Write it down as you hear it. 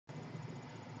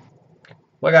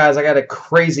Well, guys, I got a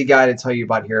crazy guy to tell you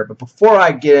about here. But before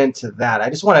I get into that, I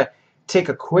just want to take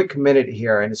a quick minute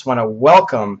here and just want to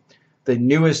welcome the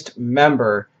newest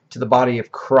member to the body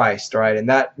of Christ, all right? And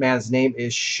that man's name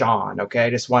is Sean,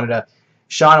 okay?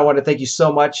 Sean, I want to thank you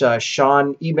so much.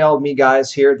 Sean emailed me,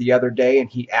 guys, here the other day, and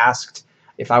he asked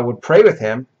if I would pray with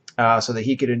him so that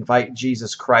he could invite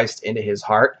Jesus Christ into his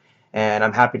heart. And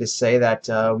I'm happy to say that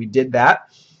we did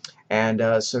that. And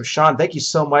so, Sean, thank you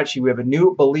so much. You have a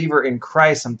new believer in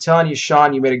Christ. I'm telling you,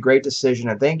 Sean, you made a great decision,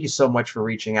 and thank you so much for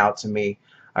reaching out to me.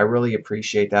 I really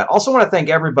appreciate that. Also want to thank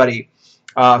everybody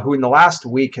who in the last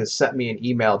week has sent me an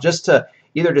email just to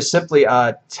either to simply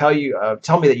tell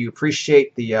me that you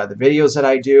appreciate the videos that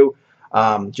I do.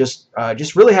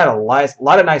 Just really had a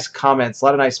lot of nice comments, a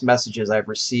lot of nice messages I've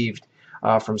received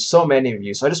from so many of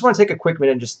you. So I just want to take a quick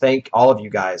minute and just thank all of you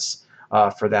guys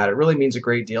for that. It really means a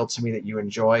great deal to me that you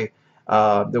enjoy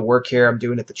the work here I'm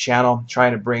doing at the channel,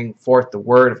 trying to bring forth the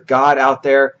Word of God out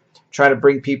there, trying to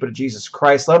bring people to Jesus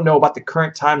Christ, let them know about the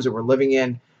current times that we're living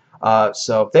in.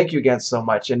 So thank you again so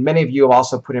much. And many of you have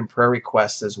also put in prayer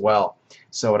requests as well.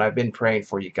 So, and I've been praying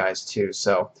for you guys too.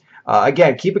 So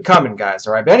again, keep it coming, guys.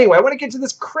 All right. But anyway, I want to get to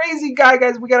this crazy guy,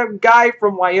 guys. We got a guy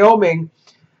from Wyoming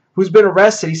who's been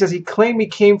arrested. He says he claimed he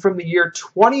came from the year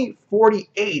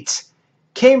 2048,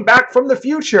 came back from the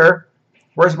future.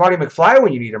 Where's Marty McFly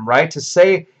when you need him, right? To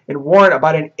say and warn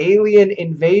about an alien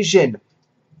invasion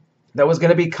that was going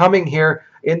to be coming here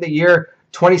in the year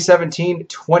 2017,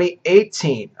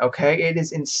 2018. Okay, it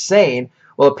is insane.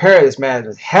 Well, apparently this man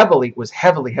was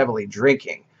heavily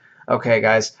drinking. Okay,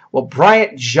 guys. Well,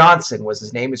 Bryant Johnson was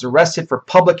his name. He was arrested for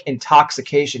public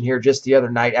intoxication here just the other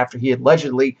night after he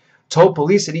allegedly told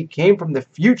police that he came from the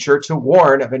future to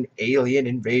warn of an alien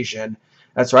invasion.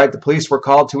 That's right. The police were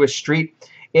called to a street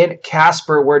in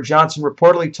Casper where Johnson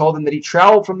reportedly told them that he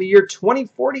traveled from the year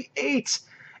 2048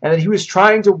 and that he was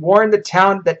trying to warn the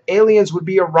town that aliens would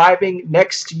be arriving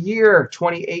next year,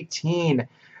 2018.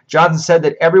 Johnson said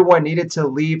that everyone needed to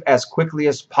leave as quickly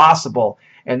as possible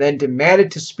and then demanded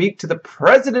to speak to the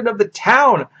president of the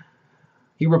town.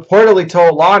 He reportedly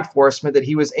told law enforcement that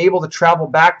he was able to travel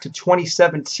back to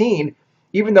 2017,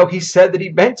 even though he said that he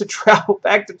meant to travel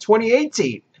back to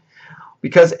 2018.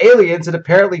 Because aliens had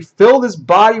apparently filled his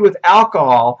body with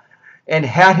alcohol and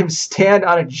had him stand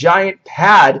on a giant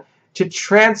pad to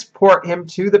transport him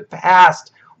to the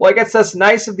past. Well, I guess that's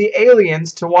nice of the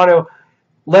aliens to want to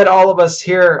let all of us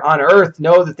here on Earth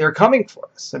know that they're coming for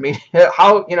us. I mean,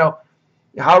 how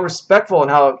respectful and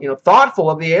how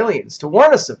thoughtful of the aliens to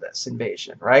warn us of this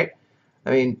invasion, right? I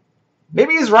mean,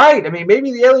 maybe he's right. I mean,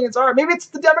 maybe the aliens are. Maybe it's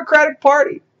the Democratic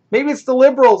Party. Maybe it's the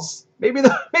liberals. Maybe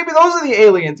those are the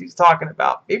aliens he's talking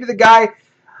about. Maybe the guy,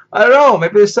 I don't know.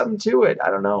 Maybe there's something to it. I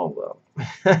don't know.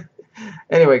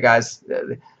 Anyway, guys,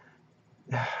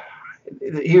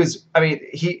 he was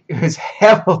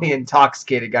heavily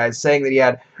intoxicated, guys, saying that he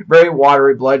had very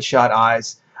watery, bloodshot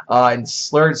eyes and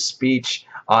slurred speech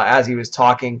as he was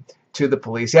talking to the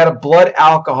police. He had a blood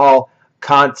alcohol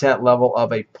content level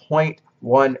of a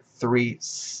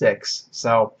 0.136.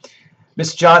 So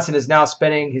Mr. Johnson is now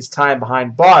spending his time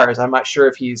behind bars. I'm not sure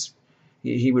if he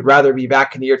would rather be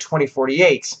back in the year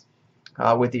 2048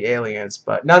 with the aliens.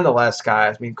 But nonetheless,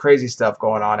 guys, I mean, crazy stuff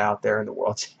going on out there in the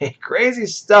world today. Crazy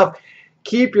stuff.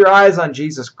 Keep your eyes on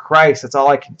Jesus Christ. That's all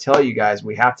I can tell you guys.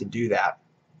 We have to do that.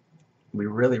 We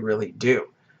really, really do.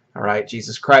 All right?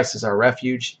 Jesus Christ is our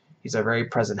refuge. He's our very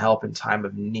present help in time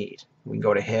of need. We can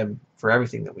go to him for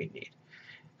everything that we need.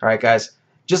 All right, guys.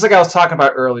 Just like I was talking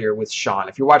about earlier with Sean,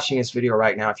 if you're watching this video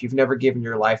right now, if you've never given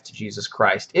your life to Jesus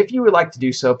Christ, if you would like to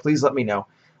do so, please let me know.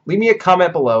 Leave me a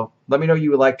comment below. Let me know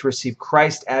you would like to receive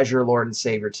Christ as your Lord and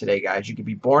Savior today, guys. You could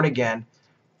be born again,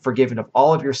 forgiven of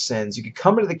all of your sins. You could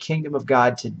come into the kingdom of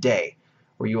God today,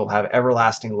 where you will have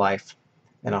everlasting life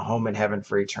and a home in heaven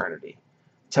for eternity.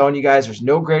 I'm telling you guys, there's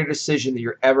no greater decision that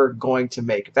you're ever going to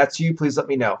make. If that's you, please let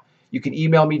me know. You can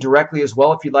email me directly as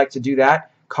well if you'd like to do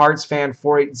that.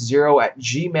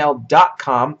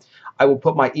 cardsfan480@gmail.com. I will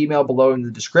put my email below in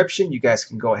the description. You guys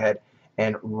can go ahead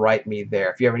and write me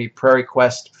there. If you have any prayer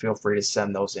requests, feel free to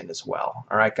send those in as well.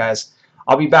 All right, guys.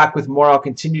 I'll be back with more. I'll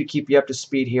continue to keep you up to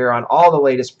speed here on all the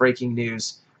latest breaking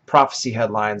news, prophecy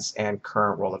headlines, and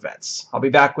current world events. I'll be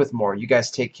back with more. You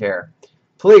guys take care.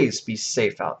 Please be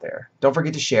safe out there. Don't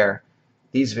forget to share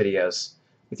these videos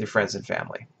with your friends and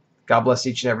family. God bless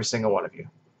each and every single one of you,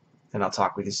 and I'll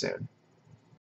talk with you soon.